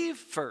believe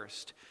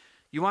first.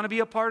 You want to be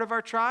a part of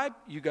our tribe?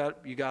 You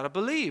got to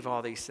believe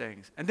all these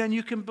things. And then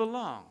you can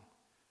belong.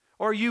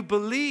 Or you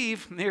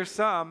believe, here's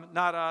some,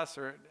 not us.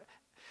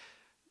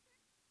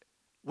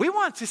 We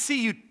want to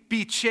see you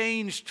be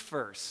changed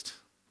first.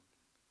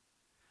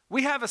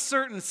 We have a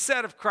certain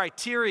set of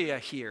criteria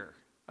here.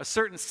 A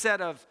certain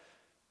set of,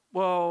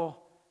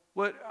 well,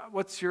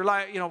 what's your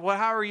life?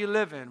 How are you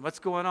living? What's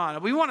going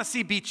on? We want to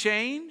see be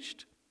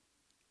changed.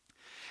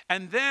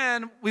 And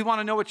then we want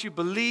to know what you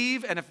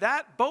believe. And if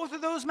both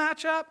of those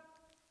match up,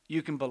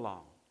 you can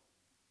belong.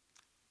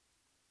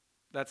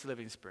 That's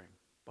Living Spring.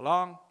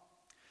 Belong,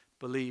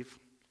 believe,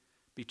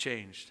 be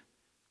changed.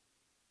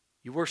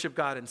 You worship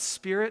God in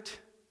spirit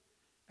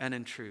and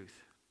in truth.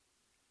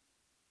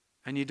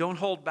 And you don't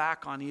hold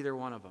back on either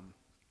one of them.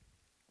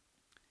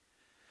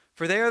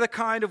 For they are the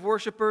kind of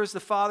worshipers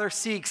the Father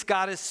seeks.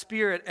 God is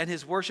spirit, and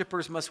his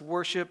worshipers must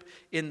worship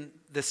in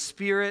the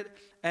spirit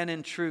and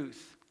in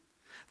truth.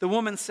 The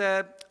woman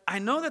said, I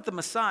know that the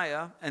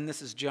Messiah, and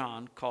this is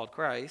John, called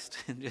Christ,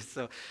 and just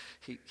so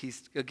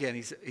he's a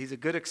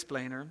good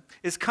explainer,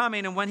 is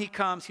coming, and when he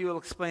comes, he will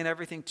explain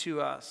everything to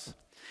us.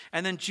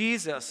 And then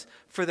Jesus,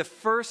 for the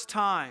first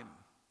time,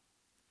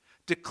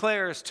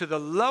 declares to the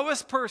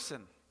lowest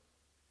person,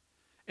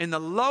 in the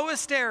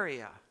lowest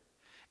area,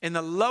 in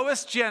the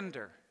lowest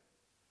gender,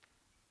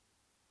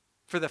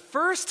 for the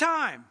first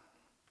time,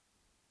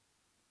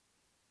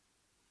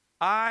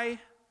 I,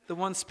 the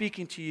one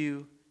speaking to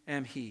you,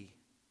 am he.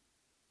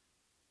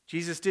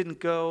 Jesus didn't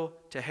go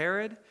to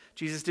Herod.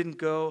 Jesus didn't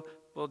go,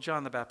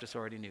 John the Baptist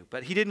already knew,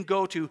 but he didn't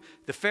go to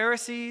the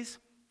Pharisees.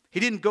 He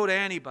didn't go to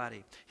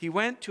anybody. He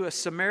went to a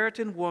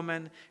Samaritan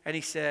woman and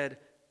he said,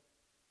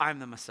 I'm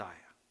the Messiah.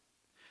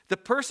 The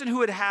person who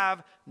would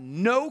have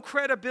no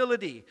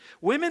credibility.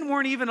 Women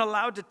weren't even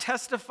allowed to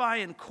testify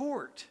in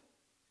court.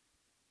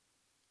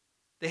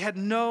 They had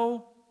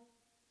no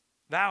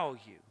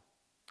value.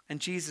 And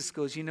Jesus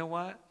goes, you know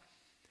what?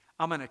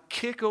 I'm going to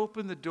kick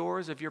open the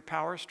doors of your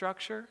power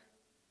structure.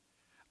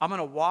 I'm going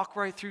to walk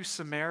right through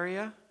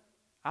Samaria.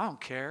 I don't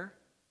care.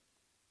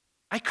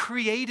 I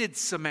created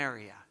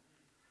Samaria.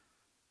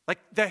 Like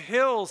the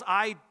hills,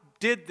 I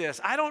did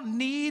this. I don't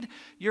need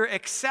your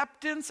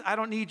acceptance. I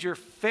don't need your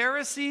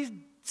Pharisee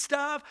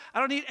stuff. I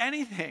don't need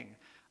anything.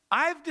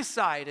 I've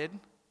decided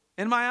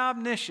in my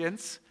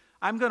omniscience,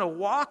 I'm going to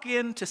walk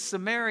into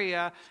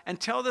Samaria and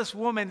tell this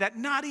woman that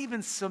not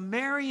even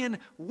Samaritan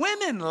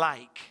women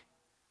like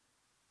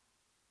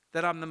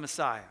that I'm the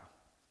Messiah.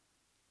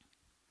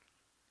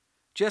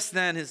 Just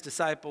then his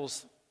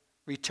disciples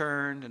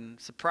returned and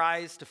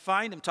surprised to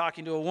find him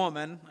talking to a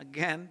woman.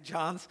 Again,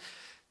 John's,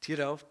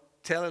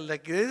 telling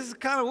like, this is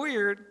kind of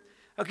weird.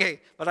 Okay,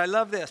 but I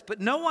love this.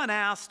 But no one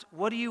asked,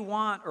 what do you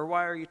want or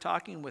why are you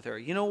talking with her?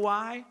 You know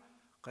why?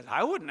 Because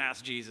I wouldn't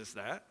ask Jesus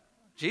that.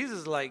 Jesus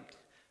is like,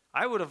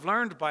 I would have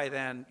learned by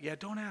then,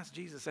 don't ask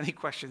Jesus any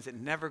questions. It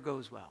never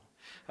goes well.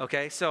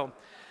 Okay, so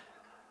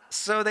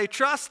they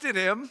trusted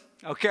him,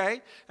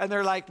 okay? And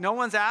they're like, no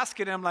one's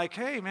asking him like,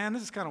 hey, man,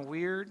 this is kind of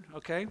weird,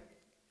 okay?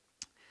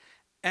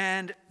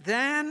 And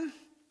then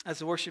as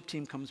the worship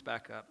team comes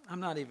back up, I'm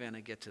not even going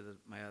to get to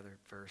my other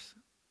verse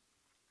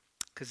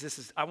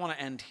because I want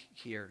to end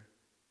here.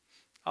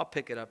 I'll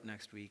pick it up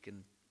next week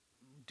and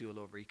do a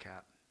little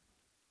recap.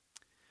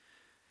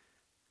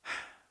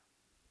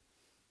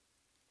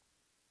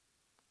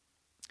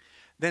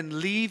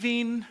 Then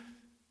leaving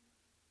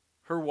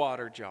her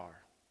water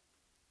jar,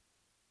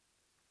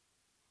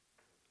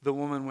 the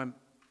woman went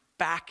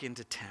back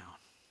into town.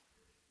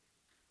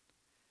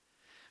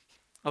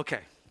 Okay,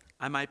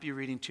 I might be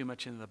reading too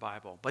much into the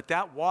Bible, but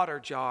that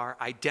water jar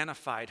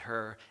identified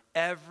her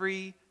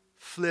every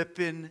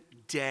flippin'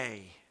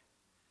 day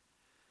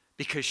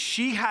because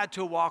she had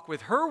to walk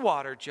with her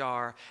water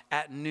jar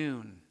at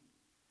noon,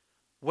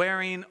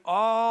 wearing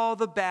all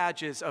the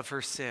badges of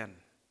her sin.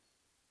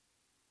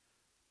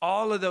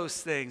 All of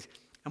those things.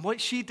 And what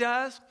she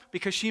does,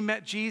 because she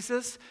met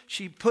Jesus,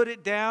 she put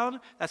it down.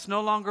 That's no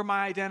longer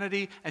my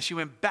identity. And she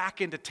went back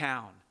into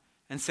town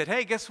and said,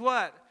 hey, guess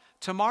what?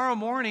 Tomorrow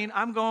morning,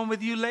 I'm going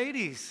with you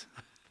ladies.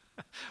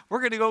 We're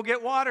going to go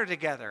get water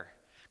together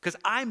because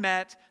I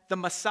met the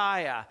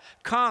Messiah.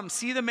 Come,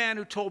 see the man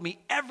who told me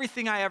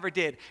everything I ever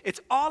did. It's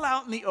all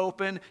out in the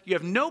open. You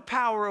have no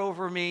power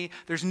over me.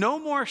 There's no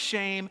more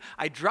shame.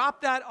 I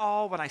dropped that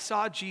all when I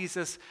saw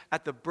Jesus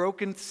at the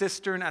broken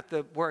cistern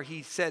where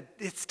he said,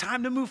 it's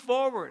time to move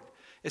forward.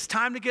 It's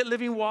time to get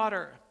living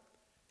water.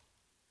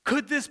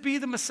 Could this be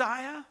the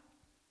Messiah?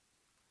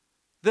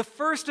 The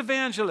first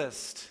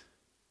evangelist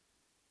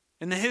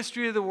in the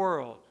history of the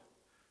world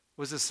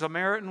was a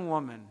Samaritan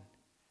woman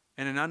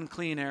in an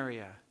unclean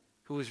area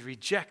who was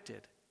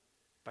rejected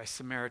by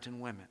Samaritan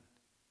women.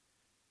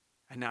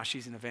 And now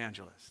she's an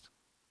evangelist.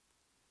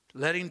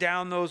 Letting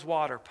down those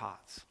water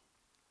pots.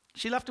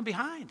 She left them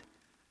behind.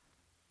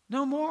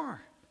 No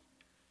more.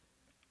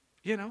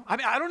 I mean,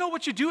 I don't know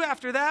what you do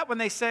after that when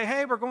they say,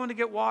 hey, we're going to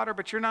get water,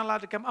 but you're not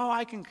allowed to come. Oh,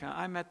 I can come.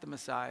 I met the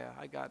Messiah.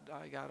 I got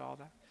all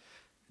that.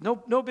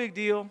 No big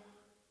deal.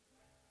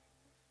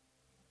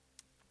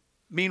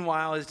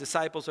 Meanwhile, his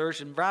disciples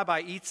urged him,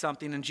 Rabbi, eat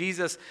something. And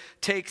Jesus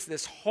takes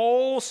this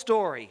whole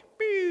story,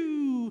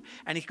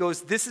 and he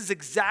goes, this is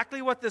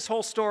exactly what this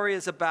whole story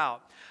is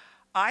about.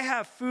 I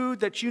have food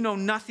that you know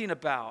nothing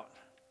about.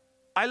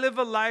 I live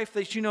a life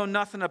that you know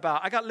nothing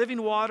about. I got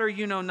living water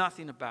you know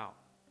nothing about.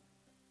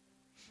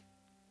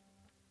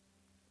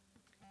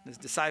 His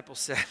disciples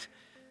said,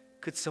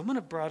 could someone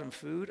have brought him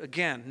food?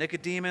 Again,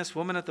 Nicodemus,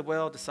 woman at the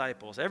well,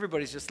 disciples.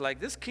 Everybody's just like,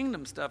 this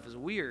kingdom stuff is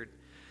weird.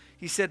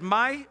 He said,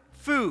 my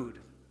food,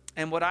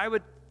 and what I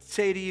would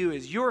say to you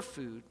is your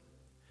food,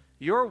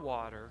 your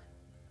water,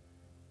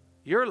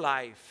 your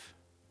life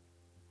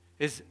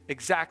is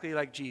exactly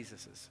like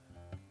Jesus's.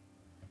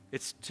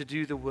 It's to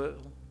do the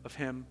will of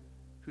him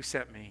who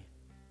sent me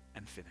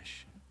and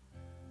finish.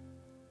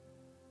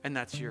 And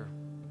that's your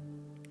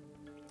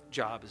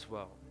job as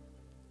well.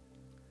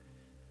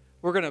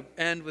 We're going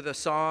to end with a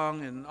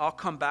song, and I'll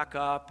come back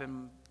up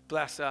and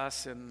bless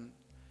us. And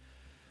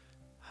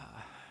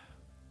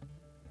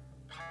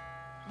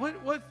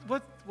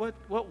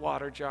what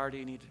water jar do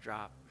you need to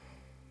drop?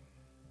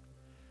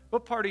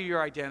 What part of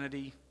your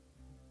identity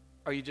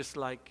are you just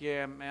like,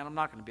 yeah, man, I'm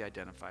not going to be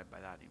identified by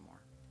that anymore?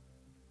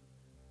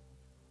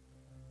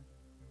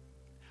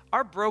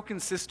 Our broken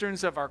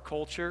cisterns of our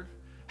culture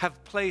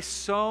have placed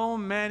so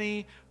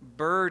many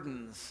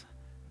burdens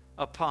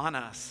upon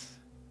us.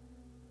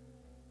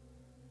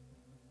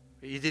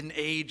 You didn't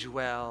age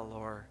well,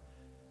 or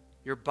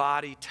your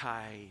body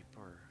type,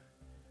 or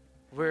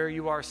where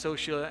you are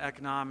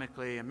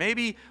socioeconomically. And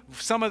maybe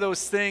some of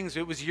those things,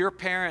 it was your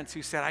parents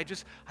who said, I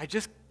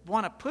just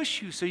want to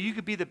push you so you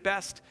could be the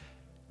best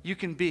you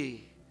can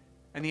be.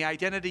 And the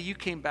identity you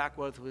came back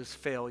with was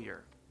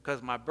failure,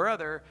 because my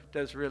brother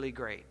does really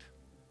great.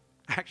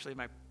 Actually,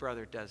 my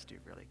brother does do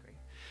really great.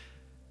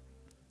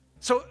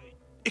 So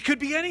it could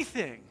be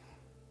anything.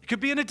 It could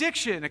be an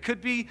addiction. It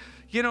could be,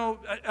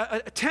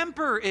 a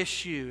temper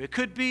issue. It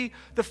could be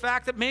the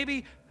fact that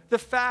maybe the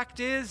fact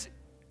is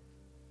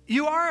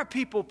you are a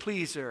people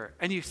pleaser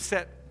and you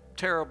set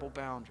terrible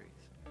boundaries.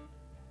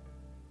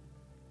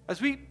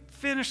 As we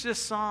finish this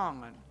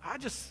song, I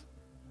just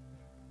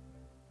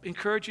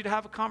encourage you to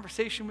have a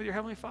conversation with your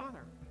Heavenly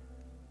Father.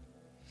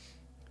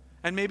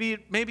 And maybe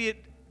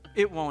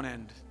it won't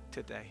end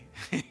today.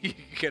 You're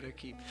going to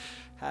keep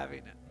having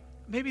it.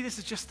 Maybe this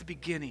is just the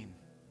beginning.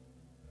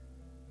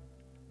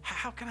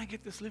 How can I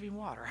get this living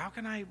water? How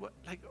can I,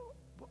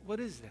 what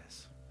is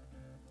this?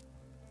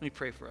 Let me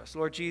pray for us.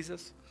 Lord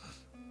Jesus,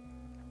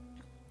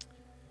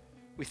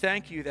 we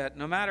thank you that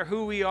no matter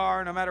who we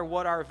are, no matter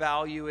what our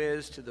value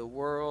is to the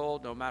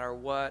world, no matter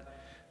what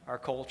our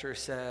culture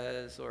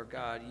says, Lord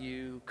God,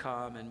 you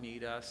come and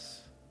meet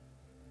us.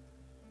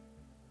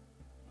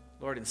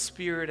 Lord, in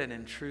spirit and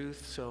in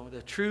truth. So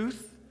the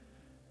truth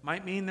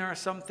might mean there are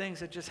some things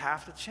that just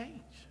have to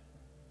change.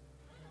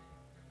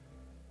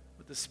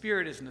 But The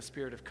Spirit isn't a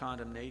spirit of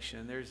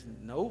condemnation. There's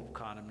no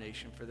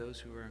condemnation for those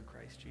who are in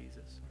Christ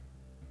Jesus.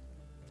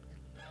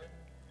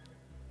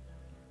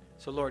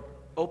 So, Lord,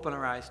 open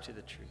our eyes to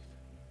the truth.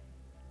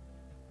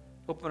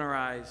 Open our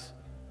eyes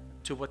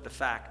to what the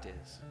fact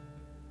is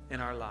in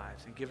our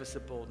lives and give us the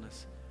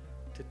boldness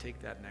to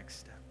take that next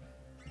step.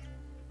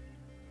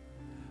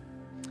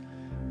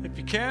 If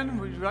you can,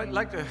 would you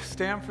like to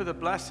stand for the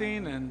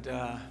blessing? And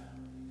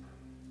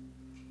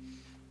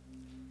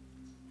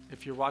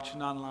if you're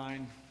watching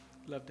online,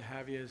 love to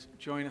have you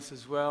join us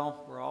as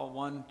well. We're all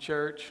one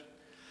church.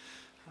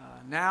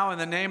 Now, in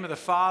the name of the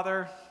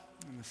Father,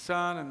 and the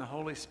Son, and the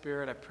Holy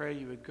Spirit, I pray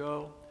you would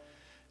go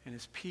in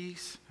his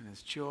peace, and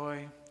his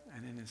joy,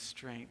 and in his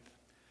strength.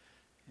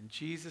 In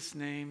Jesus'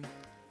 name,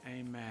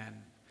 amen.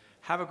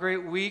 Have a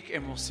great week,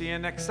 and we'll see you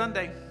next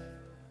Sunday.